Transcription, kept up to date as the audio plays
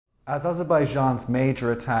As Azerbaijan's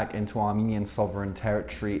major attack into Armenian sovereign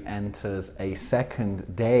territory enters a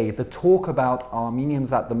second day, the talk about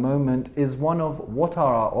Armenians at the moment is one of what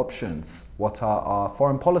are our options? What are our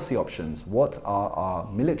foreign policy options? What are our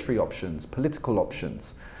military options, political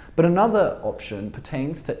options? But another option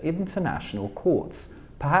pertains to international courts,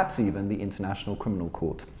 perhaps even the International Criminal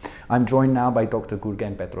Court. I'm joined now by Dr.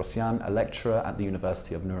 Gurgen Petrossian, a lecturer at the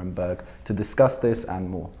University of Nuremberg, to discuss this and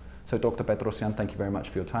more. So, Dr. Petrossian, thank you very much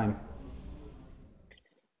for your time.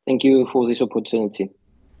 Thank you for this opportunity.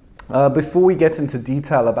 Before we get into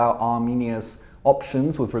detail about Armenia's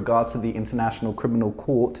options with regard to the International Criminal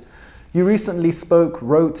Court, you recently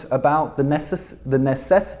wrote about the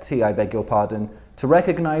necessity, I beg your pardon, to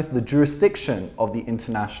recognize the jurisdiction of the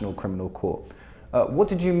International Criminal Court. What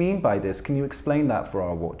did you mean by this? Can you explain that for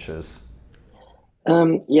our watchers?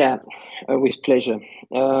 With pleasure.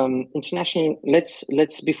 International.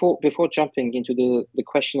 Let's before jumping into the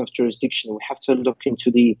question of jurisdiction, we have to look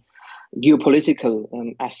into the geopolitical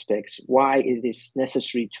aspects. Why it is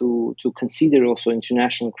necessary to consider also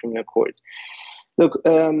International Criminal Court. Look,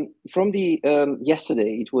 from the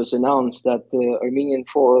yesterday, it was announced that Armenian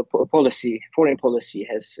foreign policy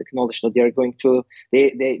has acknowledged that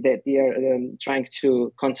they are trying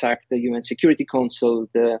to contact the UN Security Council,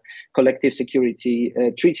 the Collective Security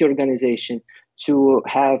Treaty Organization, to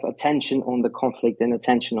have attention on the conflict and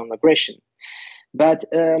attention on aggression. But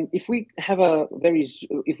if we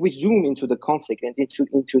zoom into the conflict and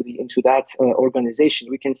into that organization,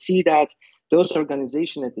 we can see that those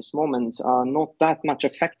organizations at this moment are not that much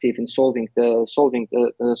effective in solving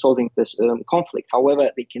this conflict.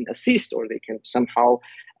 However, they can assist or they can somehow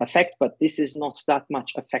affect, but this is not that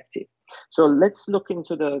much effective. So let's look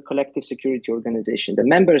into the Collective Security Organization. The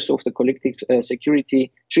members of the Collective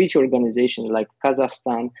Security Treaty Organization, like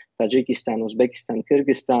Kazakhstan, Tajikistan, Uzbekistan,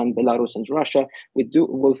 Kyrgyzstan, Belarus, and Russia, with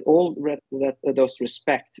all those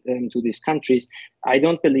respect to these countries, I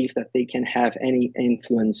don't believe that they can have any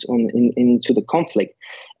influence into the conflict.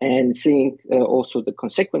 And seeing also the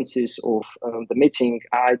consequences of the meeting,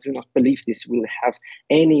 I do not believe this will have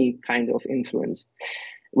any kind of influence.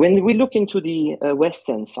 When we look into the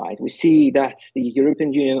Western side, we see that the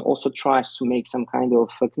European Union also tries to make some kind of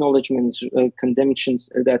acknowledgements, condemnations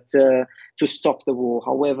that to stop the war.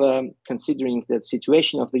 However, considering the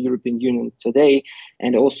situation of the European Union today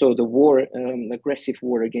and also the war, aggressive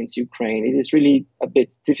war against Ukraine, it is really a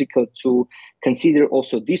bit difficult to consider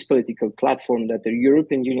also this political platform that the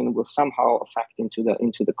European Union will somehow affect into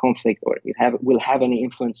the conflict, or will have any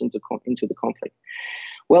influence into the conflict.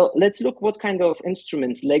 Well, let's look what kind of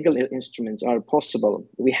instruments, legal instruments, are possible.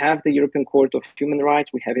 We have the European Court of Human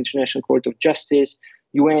Rights, we have International Court of Justice,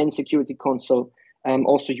 UN Security Council,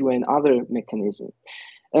 also UN other mechanism.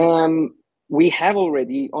 We have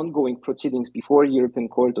already ongoing proceedings before European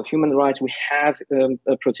Court of Human Rights. We have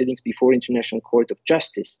proceedings before International Court of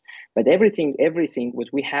Justice. But everything what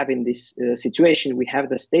we have in this situation, we have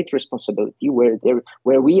the state responsibility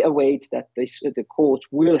where we await that the court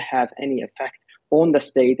will have any effect on the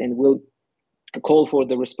state and will call for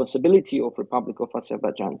the responsibility of Republic of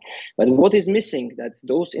Azerbaijan. But what is missing, that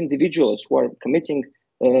those individuals who are committing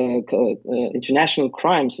international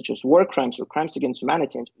crimes such as war crimes or crimes against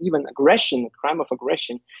humanity and even aggression, crime of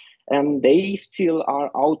aggression, they still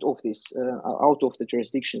are out of the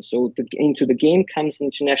jurisdiction. So into the game comes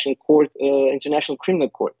International Criminal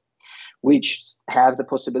Court, which have the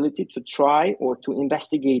possibility to try or to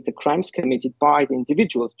investigate the crimes committed by the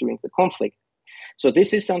individuals during the conflict. So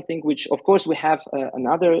this is something which, of course, we have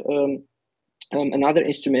another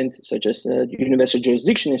instrument such as the Universal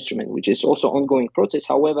Jurisdiction Instrument, which is also ongoing process.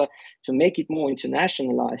 However, to make it more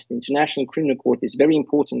internationalized, the International Criminal Court is very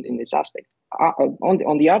important in this aspect.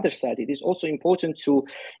 On the other side, it is also important to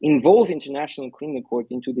involve International Criminal Court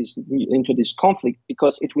into this conflict,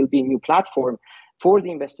 because it will be a new platform for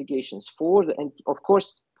the investigations, and of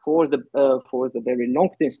course, for the very long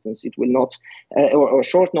distance, it will not, or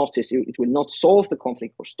short notice, it will not solve the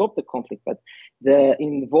conflict or stop the conflict, but the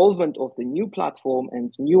involvement of the new platform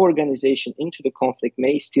and new organization into the conflict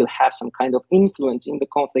may still have some kind of influence in the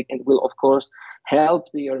conflict, and will, of course, help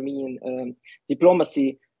the Armenian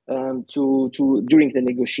diplomacy during the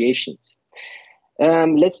negotiations.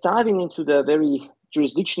 Let's dive into the very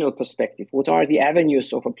jurisdictional perspective. What are the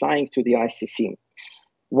avenues of applying to the ICC?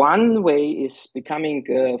 One way is becoming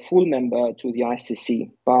a full member to the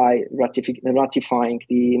ICC by ratifying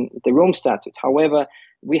the Rome Statute. However,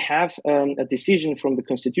 we have a decision from the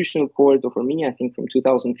Constitutional Court of Armenia, I think from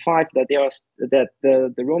 2005, that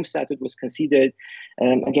the Rome Statute was considered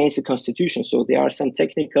against the Constitution. So there are some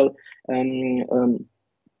technical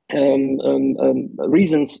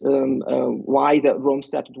reasons why the Rome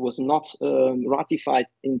Statute was not ratified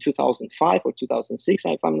in 2005 or 2006,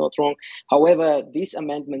 if I'm not wrong. However, these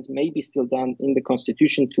amendments may be still done in the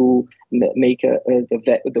Constitution to make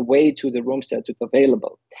the way to the Rome Statute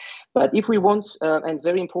available. But if we want, and it's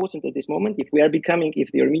very important at this moment, if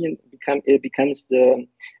the Armenian becomes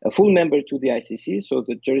a full member to the ICC, so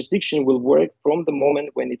the jurisdiction will work from the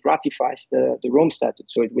moment when it ratifies the Rome Statute.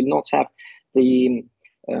 So it will not have the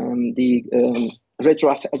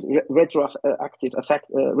retroactive effect,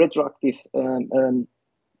 retroactive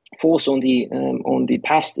force on the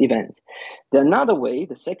past events.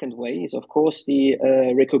 The second way is, of course, the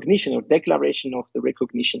recognition or declaration of the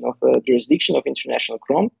recognition of jurisdiction of International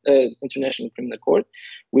Criminal Court,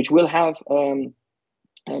 which will have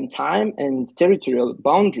time and territorial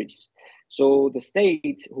boundaries. So the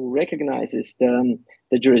state who recognizes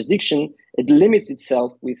the jurisdiction, it limits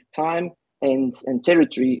itself with time and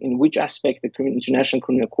territory in which aspect the International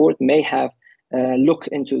Criminal Court may have look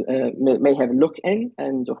in,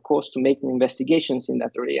 and of course to make investigations in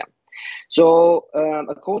that area. So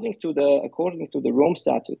according to the Rome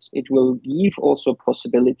Statute, it will give also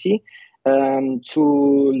possibility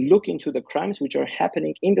to look into the crimes which are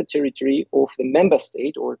happening in the territory of the member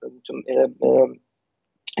state or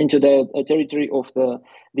into the territory of the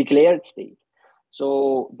declared state.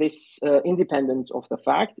 So this independent of the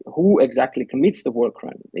fact who exactly commits the war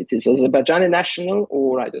crime. It is Azerbaijani national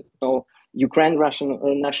or I don't know, Ukraine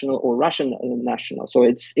national or Russian national. So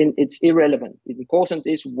it's irrelevant. The important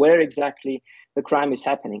is where exactly the crime is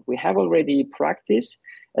happening. We have already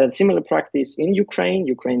similar practice in Ukraine.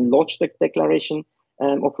 Ukraine lodged the declaration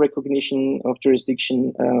of recognition of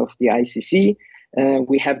jurisdiction of the ICC.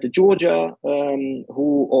 We have the Georgia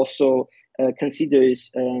who also considers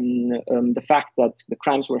the fact that the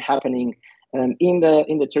crimes were happening in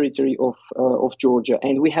the territory of Georgia,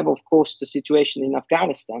 and we have, of course, the situation in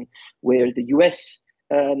Afghanistan where the U.S.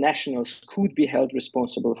 Nationals could be held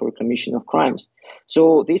responsible for commission of crimes.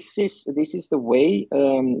 So this is the way.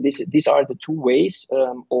 These are the two ways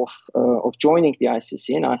of joining the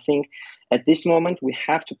ICC, and I think at this moment we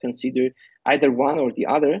have to consider either one or the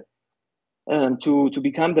other. To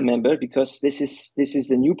become the member, because this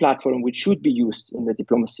is a new platform which should be used in the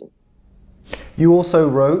diplomacy. You also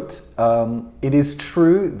wrote, it is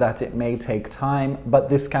true that it may take time, but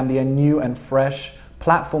this can be a new and fresh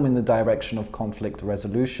platform in the direction of conflict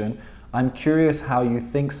resolution. I'm curious how you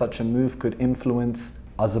think such a move could influence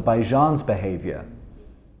Azerbaijan's behavior.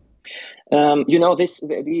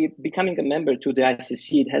 The becoming a member to the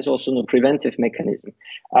ICC, it has also no preventive mechanism.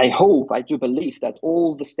 I do believe that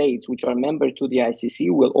all the states which are member to the ICC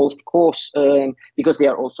will, of course, because they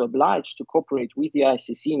are also obliged to cooperate with the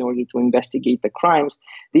ICC in order to investigate the crimes,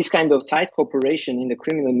 this kind of tight cooperation in the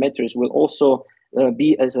criminal matters will also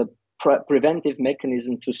be as a preventive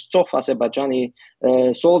mechanism to stop Azerbaijani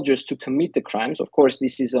soldiers to commit the crimes. Of course,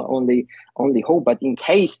 this is only hope, but in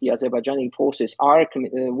case the Azerbaijani forces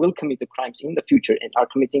will commit the crimes in the future and are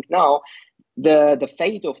committing now, the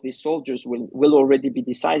fate of these soldiers will already be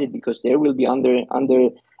decided, because they will be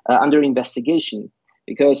under investigation,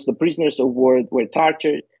 because the prisoners of war were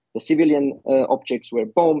tortured, the civilian objects were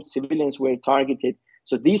bombed, civilians were targeted.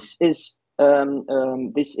 So this is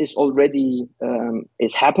already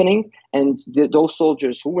is happening, and those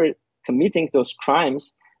soldiers who were committing those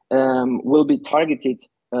crimes will be targeted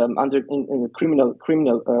in criminal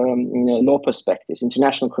law perspectives,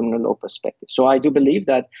 international criminal law perspective. So I do believe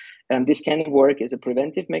that this can work as a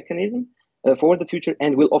preventive mechanism for the future,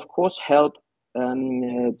 and will of course help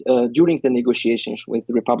during the negotiations with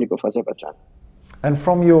the Republic of Azerbaijan. And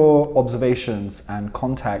from your observations and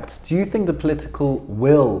contacts, do you think the political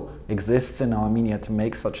will exists in Armenia to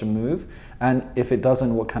make such a move? And if it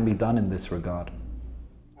doesn't, what can be done in this regard?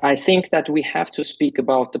 I think that we have to speak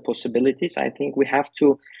about the possibilities. I think we have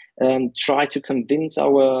to try to convince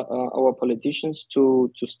our politicians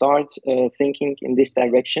to start thinking in this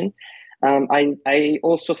direction. I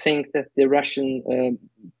also think that the Russian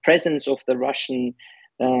presence of the Russian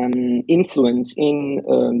influence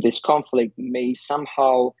in this conflict may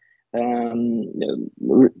somehow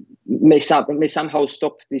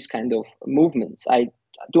stop this kind of movements. I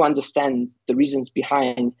do understand the reasons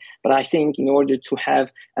behind, but I think in order to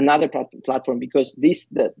have another platform, because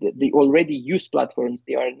the already used platforms,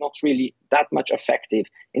 they are not really that much effective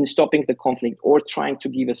in stopping the conflict or trying to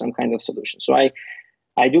give us some kind of solution. So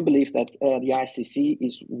I do believe that the ICC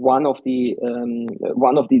is one of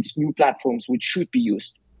these new platforms which should be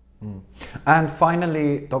used. And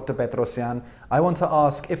finally, Dr. Petrossian, I want to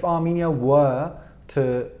ask, if Armenia were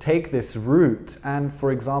to take this route and,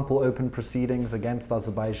 for example, open proceedings against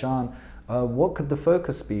Azerbaijan, what could the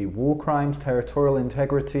focus be? War crimes, territorial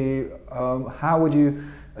integrity? How would you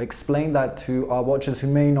explain that to our watchers who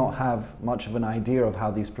may not have much of an idea of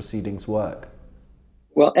how these proceedings work?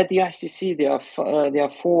 Well, at the ICC, there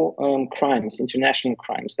are four crimes, international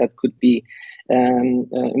crimes, that could be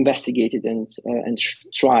investigated and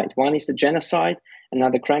tried. One is the genocide,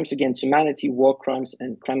 another crimes against humanity, war crimes,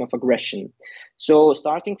 and crime of aggression. So,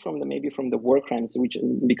 starting from the war crimes, which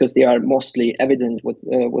because they are mostly evident,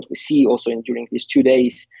 what we see also during these 2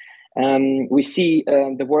 days. We see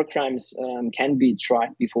the war crimes can be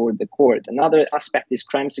tried before the court. Another aspect is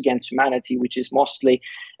crimes against humanity, which is mostly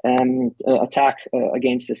attack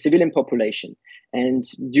against the civilian population. And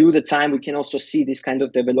due to the time, we can also see these kind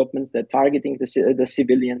of developments that targeting the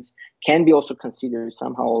civilians can be also considered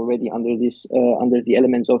somehow already under this under the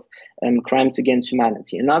elements of crimes against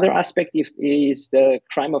humanity. Another aspect is the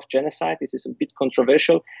crime of genocide. This is a bit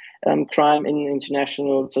controversial crime in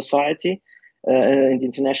international society. In the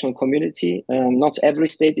international community, not every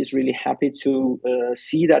state is really happy to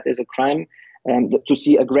see that as a crime, to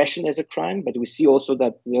see aggression as a crime. But we see also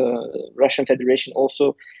that the Russian Federation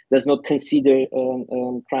also does not consider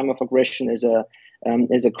crime of aggression as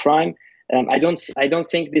a crime. I don't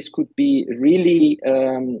think this could be really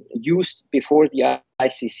used before the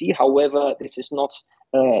ICC. However, this is not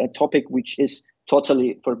a topic which is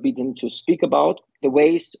totally forbidden to speak about. The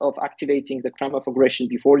ways of activating the crime of aggression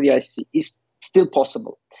before the ICC is still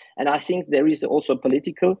possible. And I think there is also a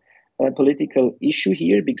political issue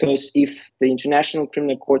here, because if the International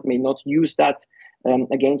Criminal Court may not use that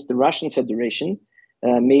against the Russian Federation,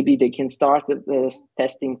 maybe they can start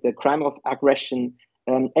testing the crime of aggression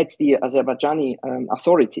at the Azerbaijani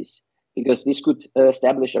authorities, because this could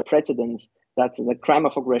establish a precedent that the crime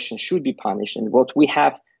of aggression should be punished. And what we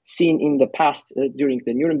have seen in the past during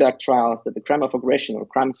the Nuremberg trials, that the crime of aggression or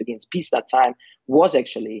crimes against peace that time was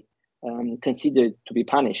actually considered to be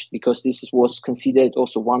punished, because this was considered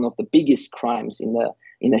also one of the biggest crimes in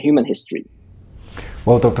the human history.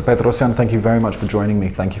 Well, Dr. Petrossian, thank you very much for joining me.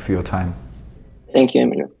 Thank you for your time. Thank you,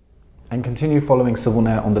 Emilio. And continue following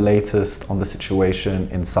CivilNet on the latest on the situation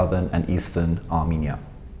in southern and eastern Armenia.